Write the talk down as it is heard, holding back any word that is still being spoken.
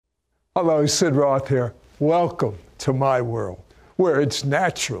Hello, Sid Roth here. Welcome to my world, where it's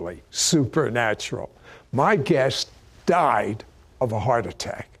naturally supernatural. My guest died of a heart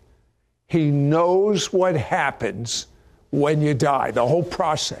attack. He knows what happens when you die, the whole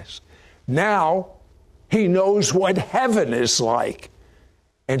process. Now, he knows what heaven is like.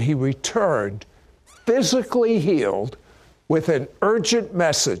 And he returned physically healed with an urgent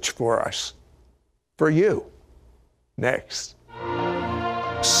message for us, for you. Next.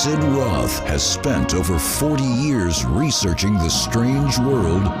 Sid Roth has spent over 40 years researching the strange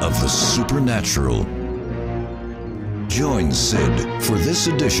world of the supernatural. Join Sid for this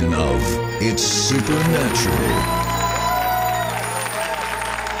edition of It's Supernatural.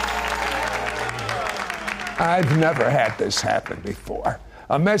 I've never had this happen before.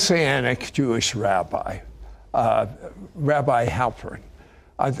 A Messianic Jewish rabbi, Rabbi Halpern.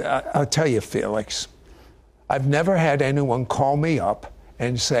 I'll tell you, Felix, I've never had anyone call me up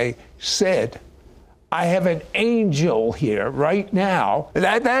and say, Sid, I have an angel here right now.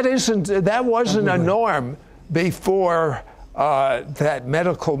 That wasn't a norm before that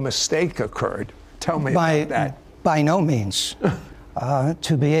medical mistake occurred. Tell me about that. By no means.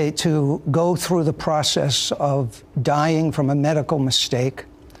 To go through the process of dying from a medical mistake,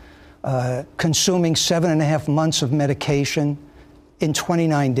 consuming 7.5 months of medication in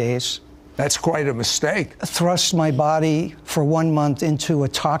 29 days. That's quite a mistake. Thrust my body for 1 month into a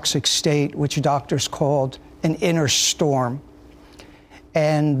toxic state, which doctors called an inner storm.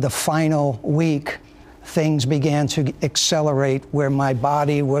 And the final week, things began to accelerate where my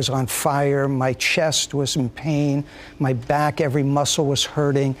body was on fire, my chest was in pain, my back, every muscle was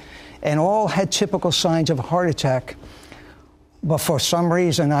hurting, and all had typical signs of a heart attack. But for some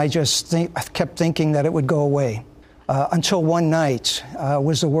reason, I kept thinking that it would go away. Until one night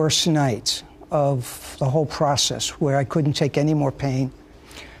was the worst night of the whole process, where I couldn't take any more pain.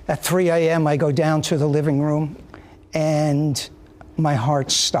 At 3 a.m., I go down to the living room, and my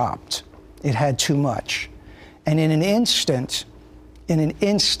heart stopped. It had too much. And in an instant,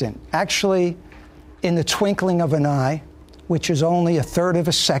 actually in the twinkling of an eye, which is only a third of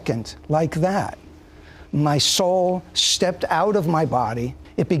a second, like that, my soul stepped out of my body.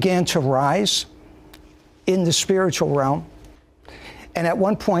 It began to rise in the spiritual realm. And at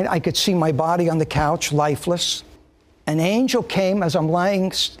one point, I could see my body on the couch, lifeless. An angel came as I'm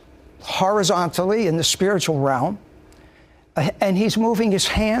lying horizontally in the spiritual realm, and he's moving his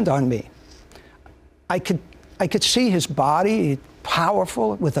hand on me. I could see his body,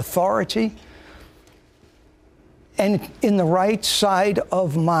 powerful, with authority. And in the right side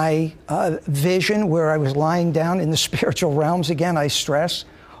of my vision, where I was lying down in the spiritual realms, again, I stress,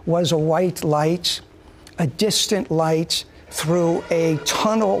 was a white light, a distant light through a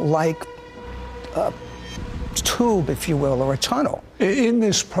tunnel-like tube, if you will, or a tunnel. In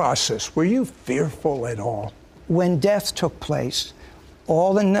this process, were you fearful at all? When death took place,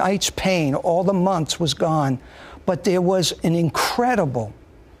 all the night's pain, all the months was gone, but there was an incredible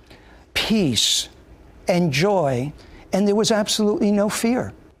peace and joy, and there was absolutely no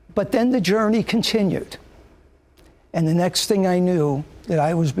fear. But then the journey continued, and the next thing I knew, that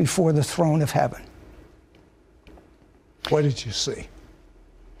I was before the throne of heaven. What did you see?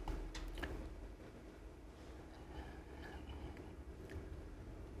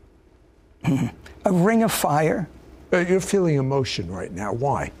 A ring of fire. You're feeling emotion right now.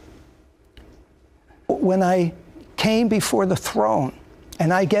 Why? When I came before the throne,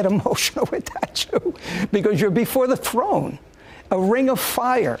 and I get emotional with that too, because you're before the throne, a ring of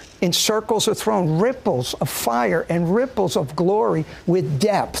fire encircles the throne, ripples of fire and ripples of glory with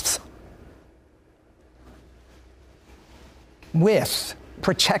depth, with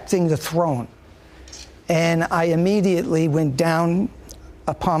protecting the throne. And I immediately went down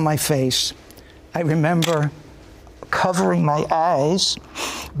upon my face. I remember covering my eyes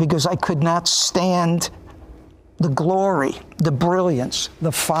because I could not stand the glory, the brilliance,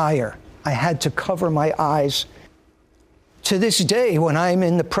 the fire. I had to cover my eyes. To this day, when I'm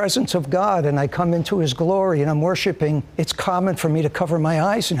in the presence of God and I come into His glory and I'm worshiping, it's common for me to cover my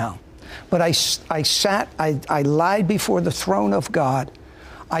eyes now. But I lied before the throne of God.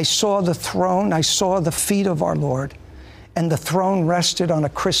 I saw the throne, I saw the feet of our Lord, and the throne rested on a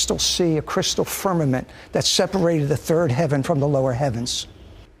crystal sea, a crystal firmament that separated the third heaven from the lower heavens.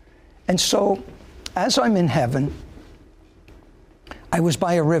 And so, as I'm in heaven, I was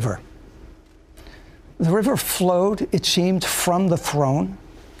by a river. The river flowed, it seemed, from the throne,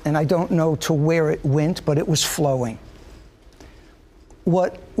 and I don't know to where it went, but it was flowing.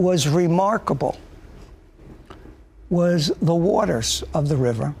 What was remarkable was the waters of the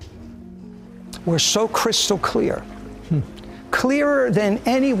river were so crystal clear clearer than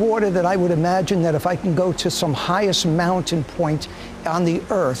any water that I would imagine that if I can go to some highest mountain point on the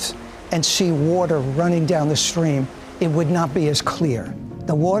earth and see water running down the stream, it would not be as clear.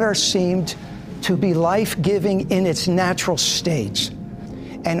 The water seemed to be life-giving in its natural state.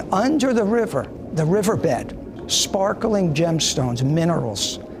 And under the river, the riverbed, sparkling gemstones,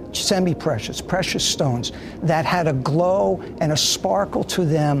 minerals, semi-precious, precious stones that had a glow and a sparkle to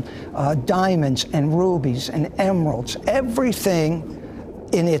them, diamonds and rubies and emeralds, everything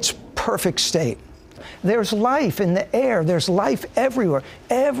in its perfect state. There's life in the air. There's life everywhere.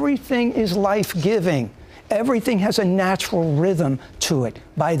 Everything is life-giving. Everything has a natural rhythm to it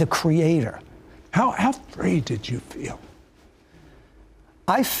by the Creator. How free did you feel?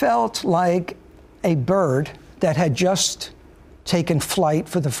 I felt like a bird that had just taken flight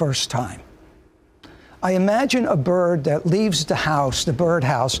for the first time. I imagine a bird that leaves the house, the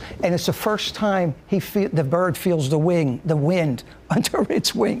birdhouse, and it's the first time the bird feels the wind under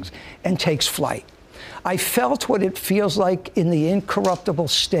its wings and takes flight. I felt what it feels like in the incorruptible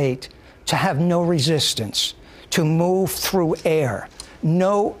state to have no resistance, to move through air,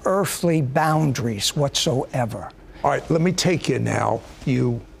 no earthly boundaries whatsoever. All right, let me take you now.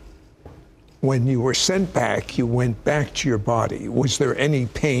 When you were sent back, you went back to your body. Was there any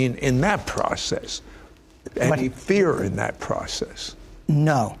pain in that process? Any fear in that process?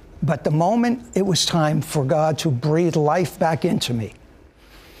 No. But the moment it was time for God to breathe life back into me,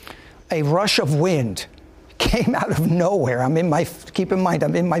 a rush of wind came out of nowhere. Keep in mind,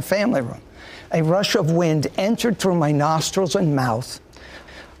 I'm in my family room. A rush of wind entered through my nostrils and mouth,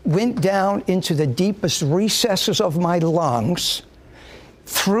 went down into the deepest recesses of my lungs,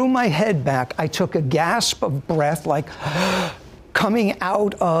 threw my head back. I took a gasp of breath, like coming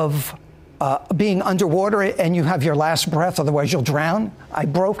out of being underwater and you have your last breath, otherwise you'll drown. I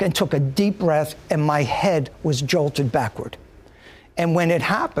broke and took a deep breath, and my head was jolted backward. And when it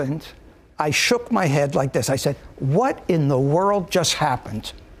happened, I shook my head like this. I said, "What in the world just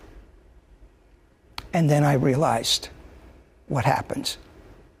happened?" And then I realized what happened.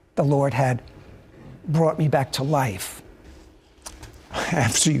 The Lord had brought me back to life.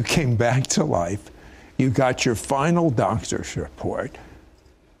 After you came back to life, you got your final doctor's report.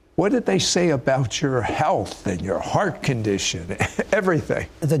 What did they say about your health and your heart condition, everything?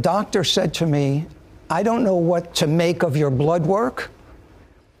 The doctor said to me, "I don't know what to make of your blood work,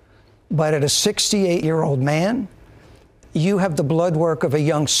 but at a 68-year-old man, you have the blood work of a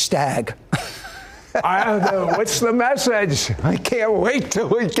young stag." I don't know. What's the message? I can't wait till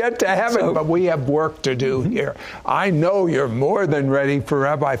we get to heaven, but we have work to do here. I know you're more than ready for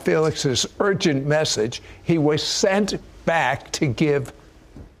Rabbi Felix's urgent message. He was sent back to give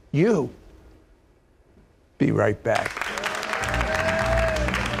you. Be right back.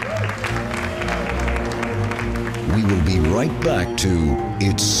 We will be right back to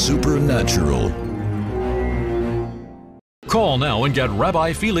It's Supernatural. Call now and get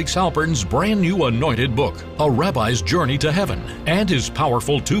Rabbi Felix Halpern's brand new anointed book, A Rabbi's Journey to Heaven, and his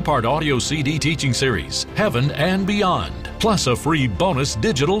powerful 2-part audio CD teaching series, Heaven and Beyond, plus a free bonus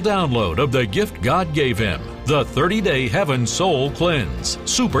digital download of the gift God gave him, the 30-day Heaven Soul Cleanse.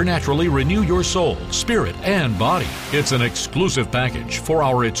 Supernaturally renew your soul, spirit, and body. It's an exclusive package for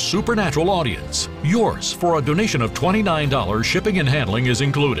our It's Supernatural audience. Yours for a donation of $29. Shipping and handling is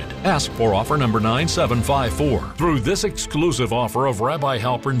included. Ask for offer number 9754. Through this exclusive offer of Rabbi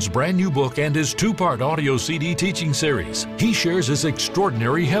Halpern's brand new book and his 2-part audio CD teaching series, he shares his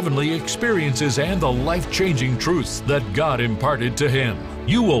extraordinary heavenly experiences and the life-changing truths that God imparted to him.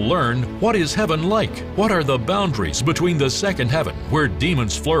 You will learn, what is heaven like? What are the boundaries between the second heaven, where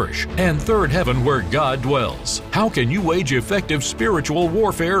demons flourish, and third heaven, where God dwells? How can you wage effective spiritual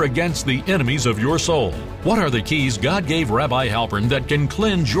warfare against the enemies of your soul? What are the keys God gave Rabbi Halpern that can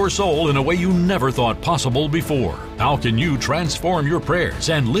cleanse your soul in a way you never thought possible before? How can you transform your prayers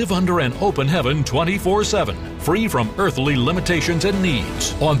and live under an open heaven 24/7, free from earthly limitations and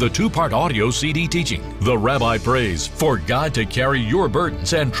needs? On the 2-part audio CD teaching, The Rabbi Prays, for God to carry your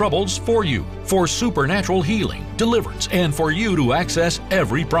burdens and troubles for you, for supernatural healing, deliverance, and for you to access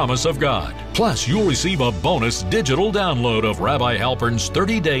every promise of God. Plus, you'll receive a bonus digital download of Rabbi Halpern's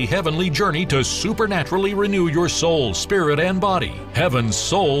 30-day heavenly journey to supernaturally renew your soul, spirit, and body. Heaven's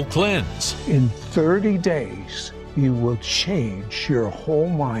Soul Cleanse. In 30 days, you will change your whole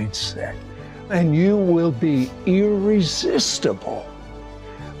mindset, and you will be irresistible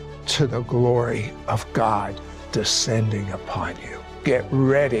to the glory of God descending upon you. Get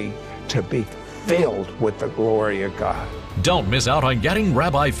ready to be filled with the glory of God. Don't miss out on getting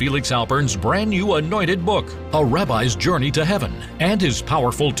Rabbi Felix Halpern's brand new anointed book, A Rabbi's Journey to Heaven, and his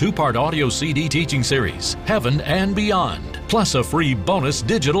powerful 2-part audio CD teaching series, Heaven and Beyond, plus a free bonus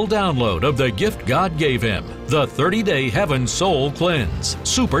digital download of the gift God gave him, the 30-day Heaven Soul Cleanse.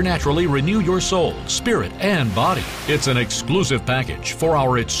 Supernaturally renew your soul, spirit, and body. It's an exclusive package for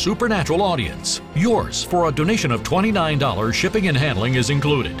our It's Supernatural audience. Yours for a donation of $29. Shipping and handling is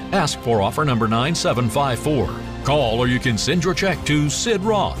included. Ask for offer number 9754. Call or you can send your check to Sid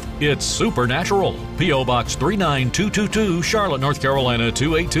Roth. It's Supernatural. P.O. Box 39222, Charlotte, North Carolina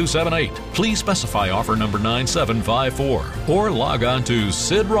 28278. Please specify offer number 9754 or log on to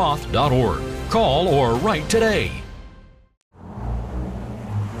sidroth.org. Call or write today. We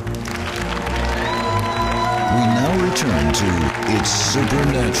now return to It's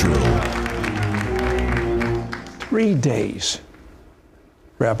Supernatural. 3 days,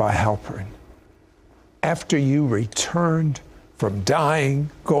 Rabbi Halpern, after you returned from dying,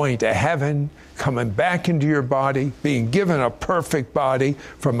 going to heaven, coming back into your body, being given a perfect body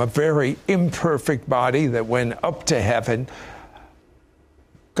from a very imperfect body that went up to heaven,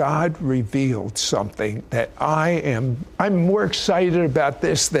 God revealed something that I'm more excited about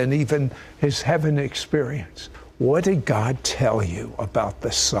this than even his heaven experience. What did God tell you about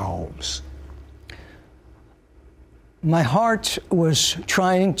the Psalms? My heart was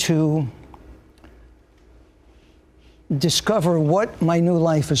trying to discover what my new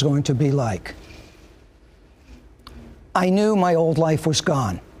life is going to be like. I knew my old life was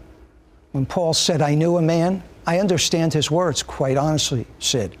gone. When Paul said, I knew a man, I understand his words, quite honestly,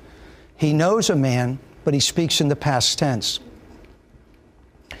 Sid. He knows a man, but he speaks in the past tense.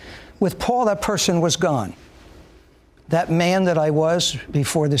 With Paul, that person was gone. That man that I was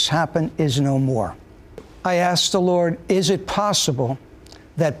before this happened is no more. I asked the Lord, is it possible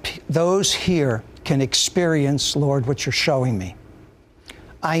that those here can experience, Lord, what you're showing me?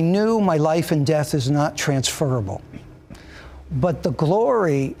 I knew my life and death is not transferable, but the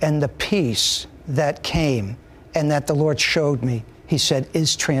glory and the peace that came and that the Lord showed me, he said,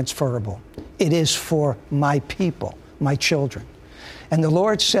 is transferable. It is for my people, my children. And the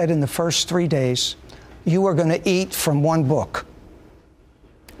Lord said in the first 3 days, you are going to eat from one book.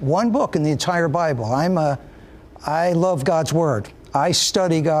 One book in the entire Bible. I love God's Word. I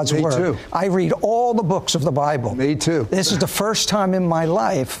study God's Word. Me too. I read all the books of the Bible. Me too. This is the first time in my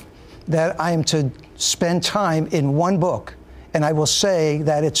life that I am to spend time in one book. And I will say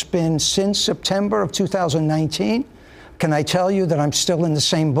that it's been since September of 2019. Can I tell you that I'm still in the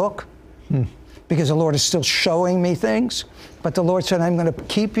same book? Because the Lord is still showing me things. But the Lord said, I'm going to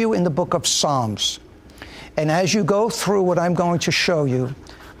keep you in the book of Psalms. And as you go through what I'm going to show you,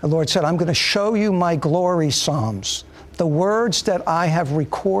 the Lord said, I'm going to show you my glory Psalms. The words that I have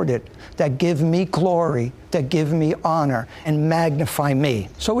recorded that give me glory, that give me honor, and magnify me.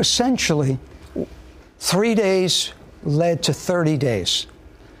 So essentially, 3 days led to 30 days.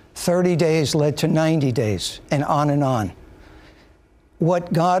 30 days led to 90 days, and on and on.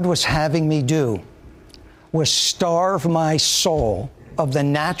 What God was having me do was starve my soul of the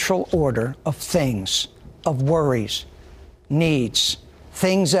natural order of things, of worries, needs,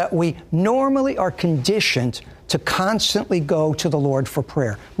 things that we normally are conditioned to constantly go to the Lord for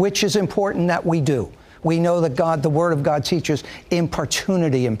prayer, which is important that we do. We know that God, the Word of God teaches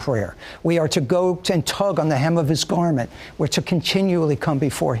importunity in prayer. We are to go and tug on the hem of His garment. We're to continually come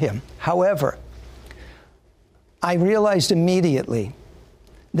before Him. However, I realized immediately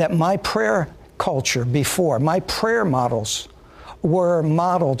that my prayer culture before, my prayer models were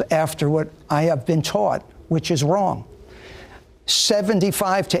modeled after what I have been taught, which is wrong.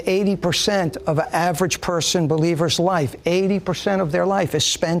 75 to 80% of an average person, believer's life, 80% of their life is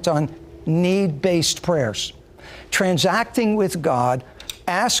spent on need-based prayers. Transacting with God,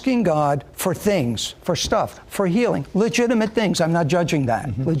 asking God for things, for stuff, for healing, legitimate things. I'm not judging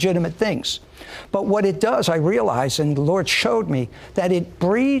that, legitimate things. But what it does, I realize, and the Lord showed me, that it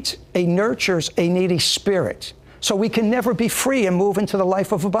breeds, nurtures a needy spirit. So we can never be free and move into the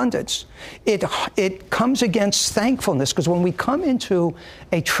life of abundance. It comes against thankfulness, because when we come into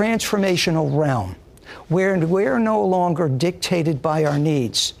a transformational realm, where we're no longer dictated by our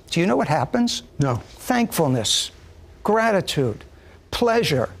needs, do you know what happens? No. Thankfulness, gratitude,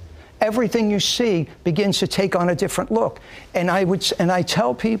 pleasure, everything you see begins to take on a different look. And I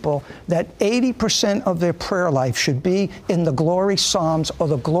tell people that 80% of their prayer life should be in the glory Psalms, or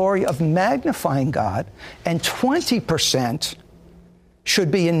the glory of magnifying God, and 20%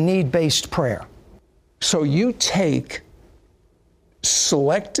 should be in need-based prayer. So you take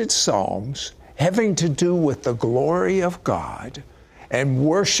selected Psalms having to do with the glory of God and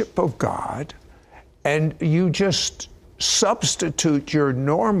worship of God, and you just substitute your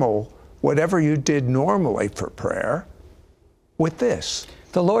normal, whatever you did normally for prayer, with this.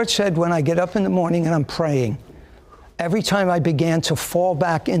 The Lord said when I get up in the morning and I'm praying, every time I began to fall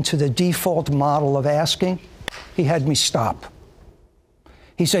back into the default model of asking, he had me stop.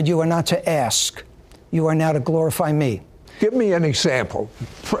 He said, you are not to ask. You are now to glorify me. Give me an example.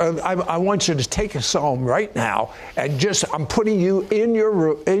 I want you to take a psalm right now and I'm putting you in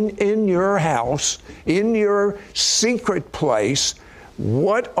your house, in your secret place.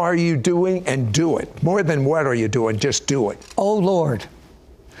 What are you doing? And do it. More than what are you doing, just do it. Oh Lord,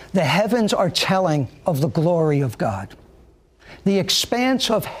 the heavens are telling of the glory of God. The expanse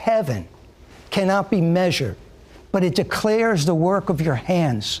of heaven cannot be measured, but it declares the work of your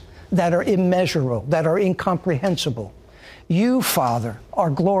hands that are immeasurable, that are incomprehensible. You, Father, are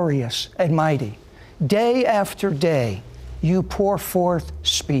glorious and mighty. Day after day, you pour forth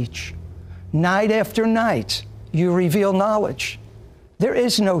speech. Night after night, you reveal knowledge. There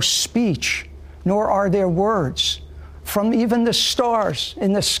is no speech, nor are there words from even the stars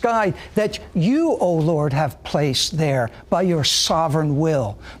in the sky that you, O Lord, have placed there by your sovereign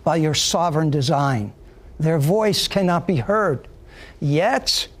will, by your sovereign design. Their voice cannot be heard,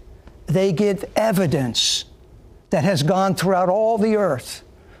 yet they give evidence that has gone throughout all the earth.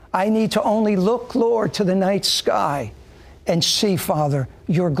 I need to only look, Lord, to the night sky and see, Father,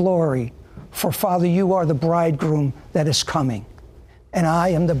 your glory. For, Father, you are the bridegroom that is coming, and I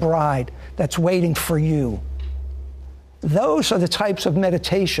am the bride that's waiting for you. Those are the types of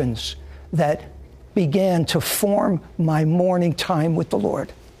meditations that began to form my morning time with the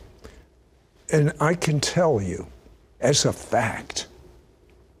Lord. And I can tell you, as a fact,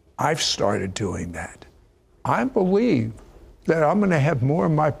 I've started doing that. I believe that I'm going to have more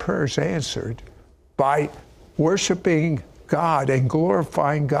of my prayers answered by worshiping God and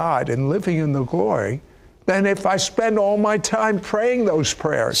glorifying God and living in the glory than if I spend all my time praying those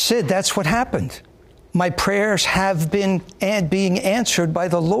prayers. Sid, that's what happened. My prayers have been being answered by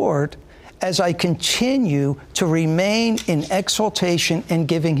the Lord as I continue to remain in exaltation and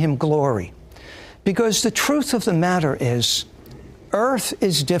giving him glory. Because the truth of the matter is, earth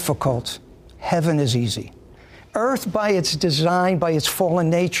is difficult, heaven is easy. Earth, by its design, by its fallen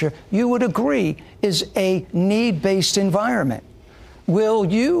nature, you would agree, is a need-based environment. Will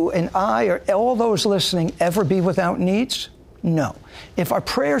you and I, or all those listening, ever be without needs? No. If our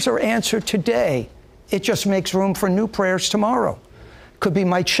prayers are answered today, it just makes room for new prayers tomorrow. Could be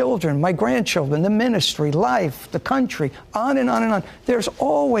my children, my grandchildren, the ministry, life, the country, on and on and on. There's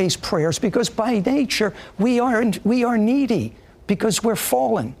always prayers because by nature we are needy because we're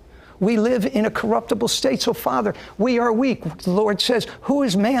fallen. We live in a corruptible state. So, Father, we are weak. The Lord says, who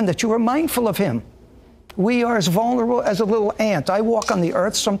is man that you are mindful of him? We are as vulnerable as a little ant. I walk on the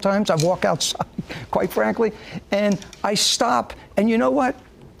earth sometimes. I walk outside, quite frankly, and I stop. And you know what?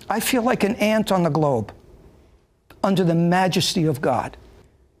 I feel like an ant on the globe under the majesty of God.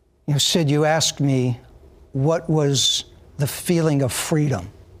 You know, Sid, you asked me what was the feeling of freedom.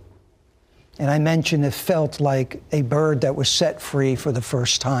 And I mentioned it felt like a bird that was set free for the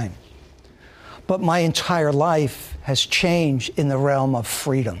first time. But my entire life has changed in the realm of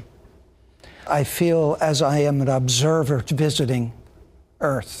freedom. I feel as I am an observer visiting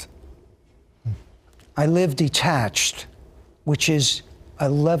Earth. I live detached, which is a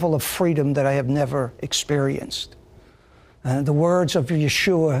level of freedom that I have never experienced. The words of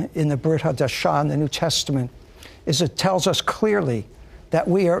Yeshua in the Brit Hadashah in the New Testament is it tells us clearly that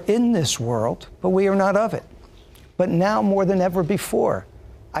we are in this world, but we are not of it. But now more than ever before,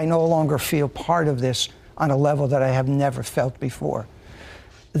 I no longer feel part of this on a level that I have never felt before.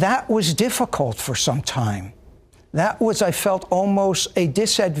 That was difficult for some time. That was, I felt, almost a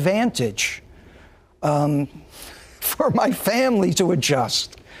disadvantage for my family to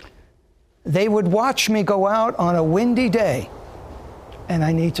adjust. They would watch me go out on a windy day, and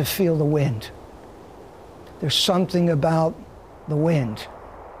I need to feel the wind. There's something about the wind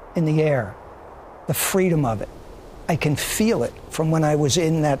in the air, the freedom of it. I can feel it from when I was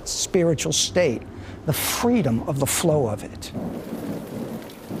in that spiritual state, the freedom of the flow of it.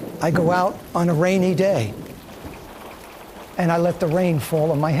 I go out on a rainy day, and I let the rain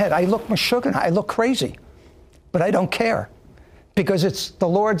fall on my head. I look meshuggah, I look crazy, but I don't care, because it's the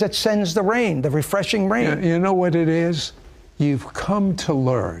Lord that sends the rain, the refreshing rain. You know what it is? You've come to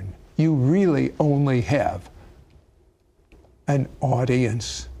learn. You really only have an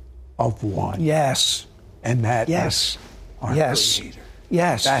audience of one. Yes. And that yes. is our yes. Creator.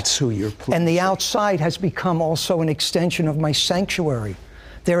 Yes. That's who you're pleasing. And the outside has become also an extension of my sanctuary.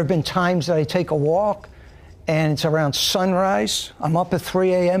 There have been times that I take a walk, and it's around sunrise. I'm up at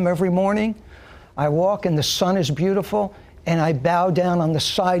 3 a.m. every morning. I walk and the sun is beautiful, and I bow down on the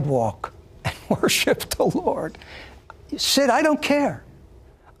sidewalk and worship the Lord. Sid, I don't care.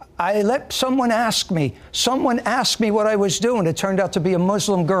 I let someone ask me what I was doing. It turned out to be a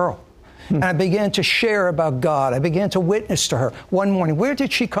Muslim girl. And I began to share about God. I began to witness to her one morning. Where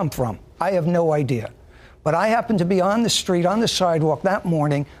did she come from? I have no idea. But I happened to be on the street, on the sidewalk that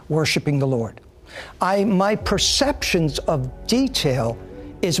morning, worshiping the Lord. My perceptions of detail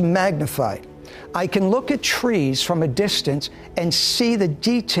is magnified. I can look at trees from a distance and see the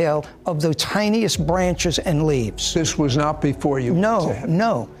detail of the tiniest branches and leaves. This was not before you.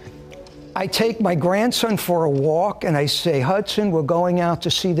 No. I take my grandson for a walk and I say, Hudson, we're going out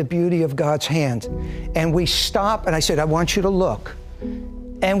to see the beauty of God's hand. And we stop and I said, I want you to look.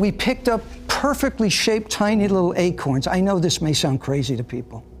 And we picked up perfectly shaped tiny little acorns. I know this may sound crazy to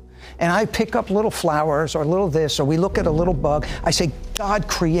people. And I pick up little flowers or little this, or we look at a little bug. I say, God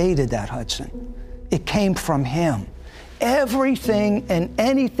created that, Hudson. It came from Him. Everything and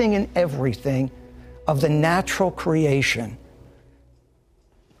anything and everything of the natural creation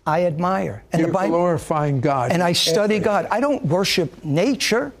I admire. And you're glorifying God. And I study God. I don't worship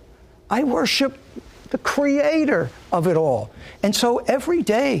nature. I worship the creator of it all. And so every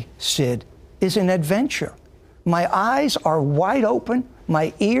day, Sid, is an adventure. My eyes are wide open.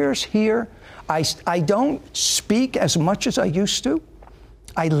 My ears hear. I don't speak as much as I used to.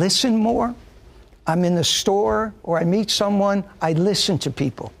 I listen more. I'm in the store or I meet someone. I listen to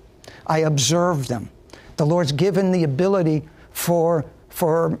people. I observe them. The Lord's given the ability for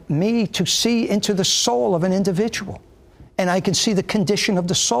me to see into the soul of an individual. And I can see the condition of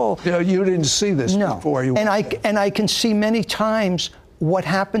the soul. You didn't see this before. And I can see many times what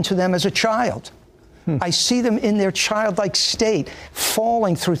happened to them as a child. I see them in their childlike state,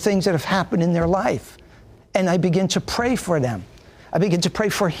 falling through things that have happened in their life. And I begin to pray for them. I begin to pray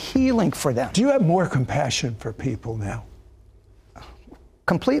for healing for them. Do you have more compassion for people now?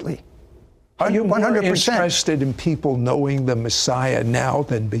 Completely. Are you 100%. more interested in people knowing the Messiah now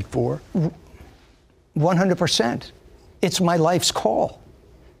than before? 100%. It's my life's call.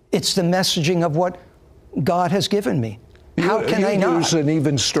 It's the messaging of what God has given me. How can I not? You use an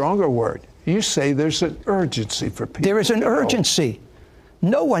even stronger word. You say there's an urgency for people. There is an urgency.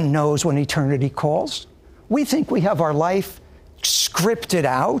 No one knows when eternity calls. We think we have our life scripted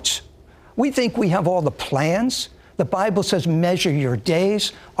out. We think we have all the plans. The Bible says, measure your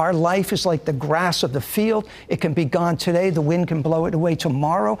days. Our life is like the grass of the field. It can be gone today. The wind can blow it away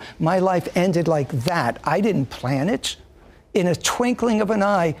tomorrow. My life ended like that. I didn't plan it. In a twinkling of an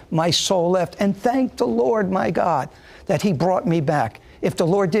eye, my soul left. And thank the Lord, my God, that He brought me back. If the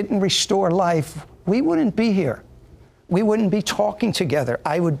Lord didn't restore life, we wouldn't be here. We wouldn't be talking together.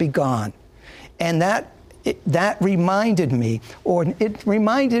 I would be gone. And that reminded me, or it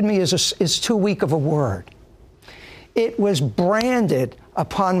reminded me is too weak of a word. It was branded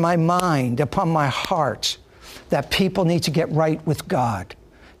upon my mind, upon my heart, that people need to get right with God.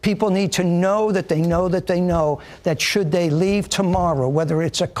 People need to know that they know that they know that should they leave tomorrow, whether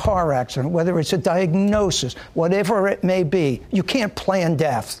it's a car accident, whether it's a diagnosis, whatever it may be, you can't plan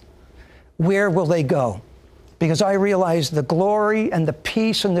death. Where will they go? Because I realize the glory and the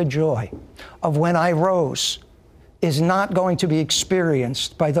peace and the joy of when I rose is not going to be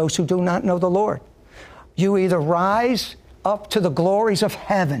experienced by those who do not know the Lord. You either rise up to the glories of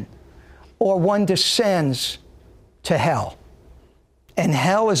heaven or one descends to hell. And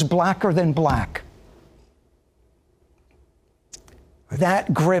hell is blacker than black.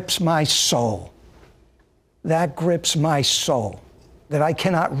 That grips my soul. That grips my soul, that I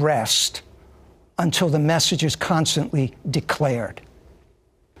cannot rest until the message is constantly declared.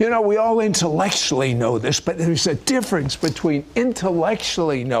 You know, we all intellectually know this, but there's a difference between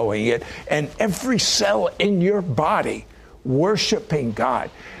intellectually knowing it and every cell in your body worshiping God.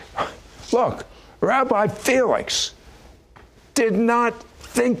 Look, Rabbi Felix did not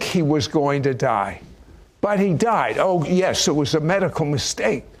think he was going to die, but he died. Oh, yes, it was a medical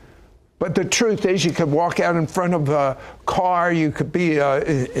mistake. But the truth is, you could walk out in front of a car, you could be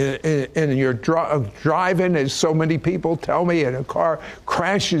in your driving, as so many people tell me, and a car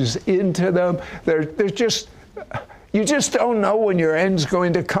crashes into them. You just don't know when your end's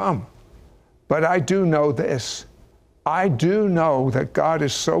going to come. But I do know this. I do know that God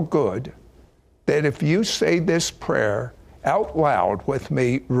is so good that if you say this prayer out loud with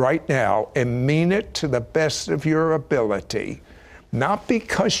me right now and mean it to the best of your ability, not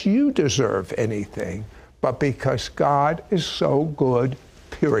because you deserve anything, but because God is so good,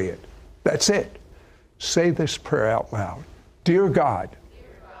 period. That's it. Say this prayer out loud. Dear God,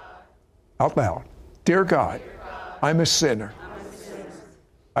 out loud. Dear God, I'm a sinner.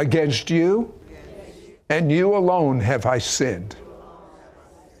 Against you and you alone have I sinned.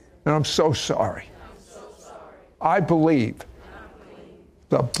 And I'm so sorry. I believe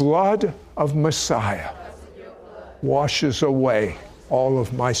the blood of Messiah washes away all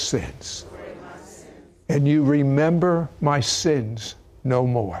of my sins. And you remember my sins no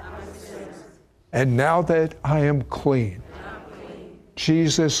more. And now that I am clean,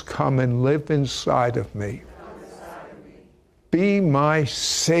 Jesus, come and live inside of me. Be my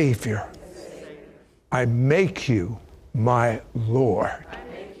Savior. I make you my Lord.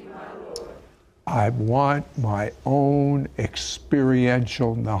 I want my own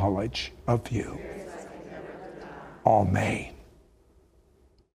experiential knowledge of you. Amen.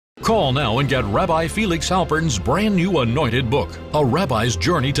 Call now and get Rabbi Felix Halpern's brand new anointed book, A Rabbi's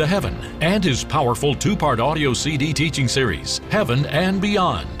Journey to Heaven, and his powerful 2-part audio CD teaching series, Heaven and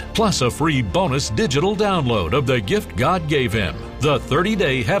Beyond, plus a free bonus digital download of the gift God gave him, the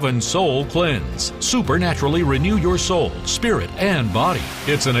 30-day Heaven Soul Cleanse. Supernaturally renew your soul, spirit, and body.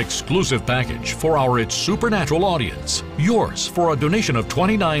 It's an exclusive package for our It's Supernatural audience. Yours for a donation of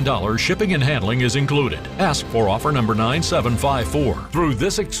 $29. Shipping and handling is included. Ask for offer number 9754. Through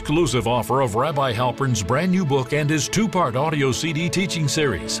this exclusive offer of Rabbi Halpern's brand new book and his 2-part audio CD teaching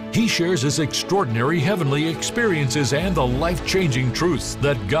series, he shares his extraordinary heavenly experiences and the life-changing truths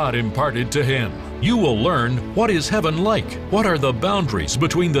that God imparted to him. You will learn what is heaven like, what are the boundaries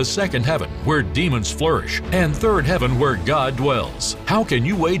between the second heaven, where demons flourish, and third heaven, where God dwells. How can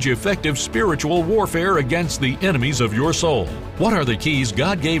you wage effective spiritual warfare against the enemies of your soul? What are the keys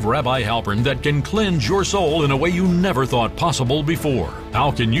God gave Rabbi Halpern that can cleanse your soul in a way you never thought possible before?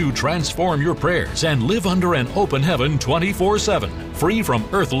 How can you transform your prayers and live under an open heaven 24/7, free from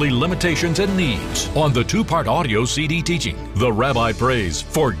earthly limitations and needs? On the 2-part audio CD teaching, the Rabbi prays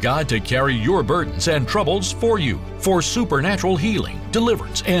for God to carry your burdens and troubles for you, for supernatural healing,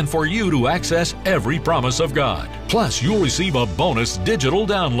 deliverance, and for you to access every promise of God. Plus, you'll receive a bonus digital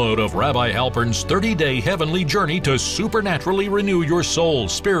download of Rabbi Halpern's 30-day heavenly journey to supernaturally renew your soul,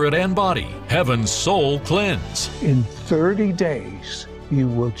 spirit, and body. Heaven's Soul Cleanse. In 30 days, you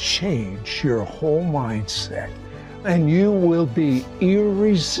will change your whole mindset, and you will be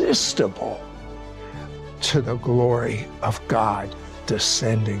irresistible to the glory of God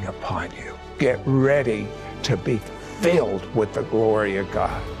descending upon you. Get ready to be filled with the glory of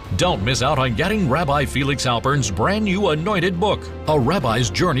God. Don't miss out on getting Rabbi Felix Halpern's brand new anointed book, A Rabbi's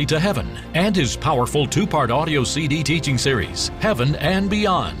Journey to Heaven, and his powerful 2-part audio CD teaching series, Heaven and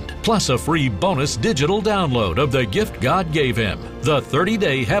Beyond, plus a free bonus digital download of the gift God gave him, the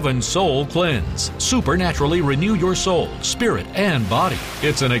 30-day Heaven Soul Cleanse. Supernaturally renew your soul, spirit, and body.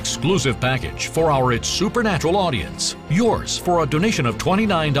 It's an exclusive package for our It's Supernatural audience. Yours for a donation of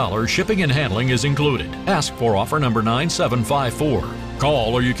 $29. Shipping and handling is included. Ask for offer number 9754.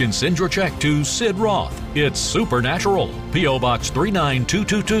 Call or you can send your check to Sid Roth. It's Supernatural. P.O. Box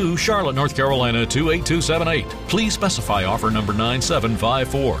 39222, Charlotte, North Carolina 28278. Please specify offer number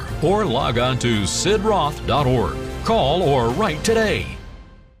 9754 or log on to sidroth.org. Call or write today.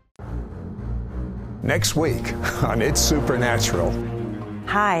 Next week on It's Supernatural.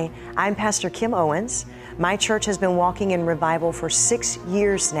 Hi, I'm Pastor Kim Owens. My church has been walking in revival for 6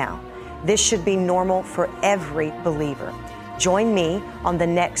 years now. This should be normal for every believer. Join me on the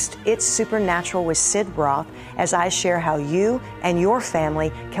next It's Supernatural with Sid Roth as I share how you and your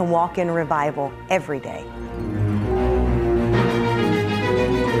family can walk in revival every day.